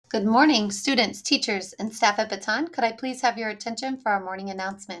Good morning, students, teachers, and staff at Baton. Could I please have your attention for our morning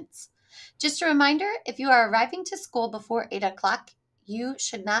announcements? Just a reminder, if you are arriving to school before 8 o'clock, you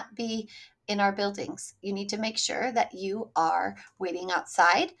should not be in our buildings. You need to make sure that you are waiting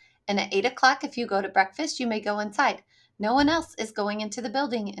outside. And at 8 o'clock, if you go to breakfast, you may go inside. No one else is going into the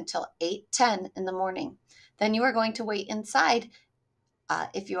building until 8:10 in the morning. Then you are going to wait inside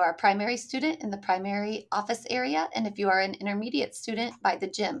if you are a primary student in the primary office area, and if you are an intermediate student by the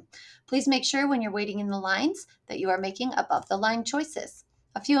gym. Please make sure when you're waiting in the lines that you are making above the line choices.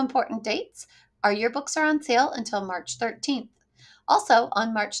 A few important dates. Our yearbooks are on sale until March 13th. Also,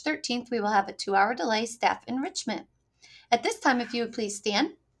 on March 13th, we will have a 2-hour delay staff enrichment. At this time, if you would please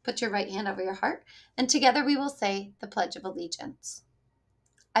stand, put your right hand over your heart, and together we will say the Pledge of Allegiance.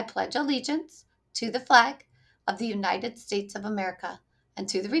 I pledge allegiance to the flag of the United States of America and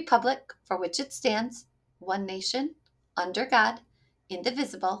to the republic for which it stands, one nation, under God,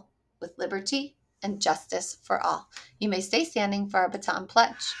 indivisible, with liberty and justice for all. You may stay standing for our Baton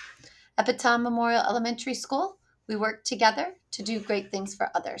Pledge. At Baton Memorial Elementary School, we work together to do great things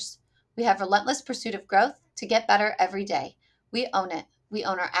for others. We have relentless pursuit of growth to get better every day. We own it. We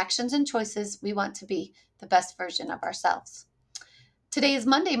own our actions and choices. We want to be the best version of ourselves. Today is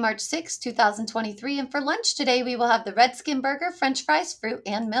Monday, March 6, 2023, and for lunch today we will have the Redskin Burger, French fries, fruit,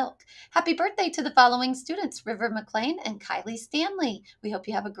 and milk. Happy birthday to the following students, River McLean and Kylie Stanley. We hope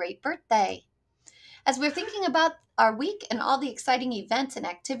you have a great birthday. As we're thinking about our week and all the exciting events and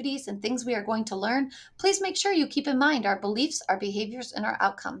activities and things we are going to learn, please make sure you keep in mind our beliefs, our behaviors, and our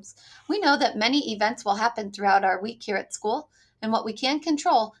outcomes. We know that many events will happen throughout our week here at school, and what we can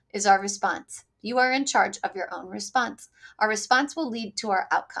control is our response. You are in charge of your own response. Our response will lead to our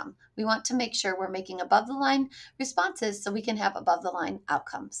outcome. We want to make sure we're making above the line responses so we can have above the line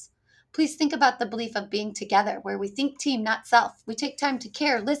outcomes. Please think about the belief of being together, where we think team, not self. We take time to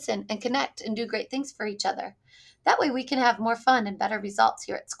care, listen, and connect and do great things for each other. That way we can have more fun and better results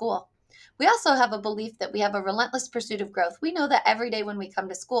here at school. We also have a belief that we have a relentless pursuit of growth. We know that every day when we come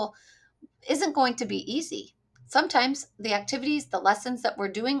to school isn't going to be easy. Sometimes the activities, the lessons that we're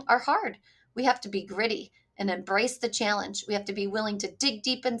doing are hard. We have to be gritty and embrace the challenge. We have to be willing to dig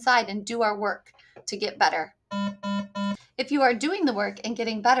deep inside and do our work to get better. If you are doing the work and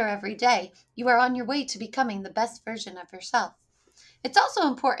getting better every day, you are on your way to becoming the best version of yourself. It's also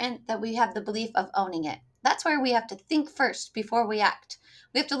important that we have the belief of owning it. That's where we have to think first before we act.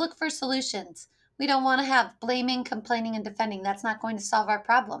 We have to look for solutions. We don't want to have blaming, complaining, and defending. That's not going to solve our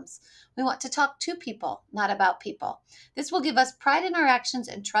problems. We want to talk to people, not about people. This will give us pride in our actions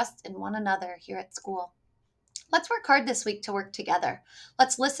and trust in one another here at school. Let's work hard this week to work together.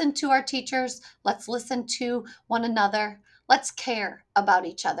 Let's listen to our teachers. Let's listen to one another. Let's care about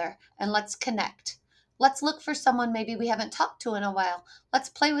each other and let's connect. Let's look for someone maybe we haven't talked to in a while. Let's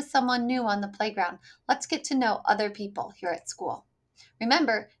play with someone new on the playground. Let's get to know other people here at school.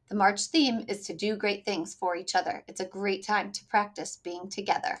 Remember, the March theme is to do great things for each other. It's a great time to practice being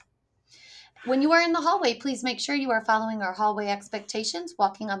together. When you are in the hallway, please make sure you are following our hallway expectations,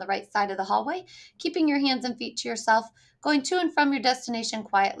 walking on the right side of the hallway, keeping your hands and feet to yourself, going to and from your destination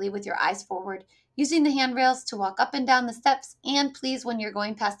quietly with your eyes forward, using the handrails to walk up and down the steps, and please, when you're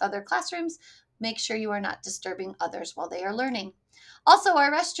going past other classrooms, make sure you are not disturbing others while they are learning. Also,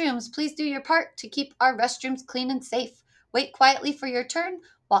 our restrooms, please do your part to keep our restrooms clean and safe. Wait quietly for your turn,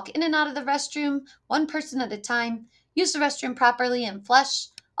 walk in and out of the restroom, one person at a time, use the restroom properly and flush.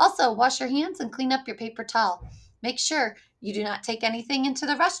 Also, wash your hands and clean up your paper towel. Make sure you do not take anything into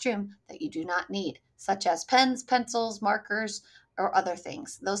the restroom that you do not need, such as pens, pencils, markers, or other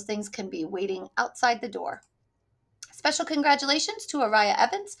things. Those things can be waiting outside the door. Special congratulations to Araya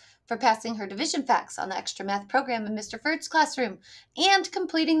Evans for passing her division facts on the extra math program in Mr. Ferd's classroom and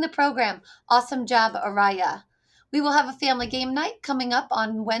completing the program. Awesome job, Araya. We will have a family game night coming up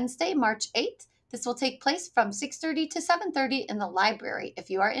on Wednesday, March 8th. This will take place from 6:30 to 7:30 in the library. If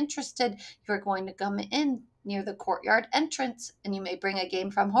you are interested, you are going to come in near the courtyard entrance, and you may bring a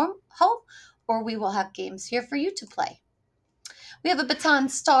game from home, or we will have games here for you to play. We have a baton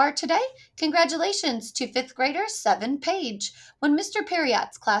star today. Congratulations to 5th grader 7 Page. When Mr.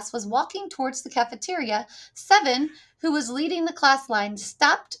 Perriot's class was walking towards the cafeteria, 7, who was leading the class line,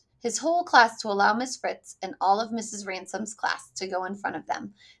 stopped his whole class to allow Miss Fritz and all of Mrs. Ransom's class to go in front of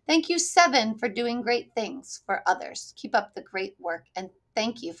them. Thank you, 7, for doing great things for others. Keep up the great work, and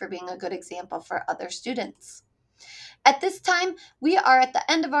thank you for being a good example for other students. At this time, we are at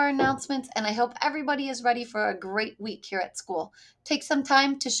the end of our announcements, and I hope everybody is ready for a great week here at school. Take some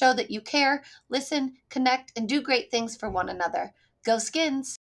time to show that you care, listen, connect, and do great things for one another. Go Skins!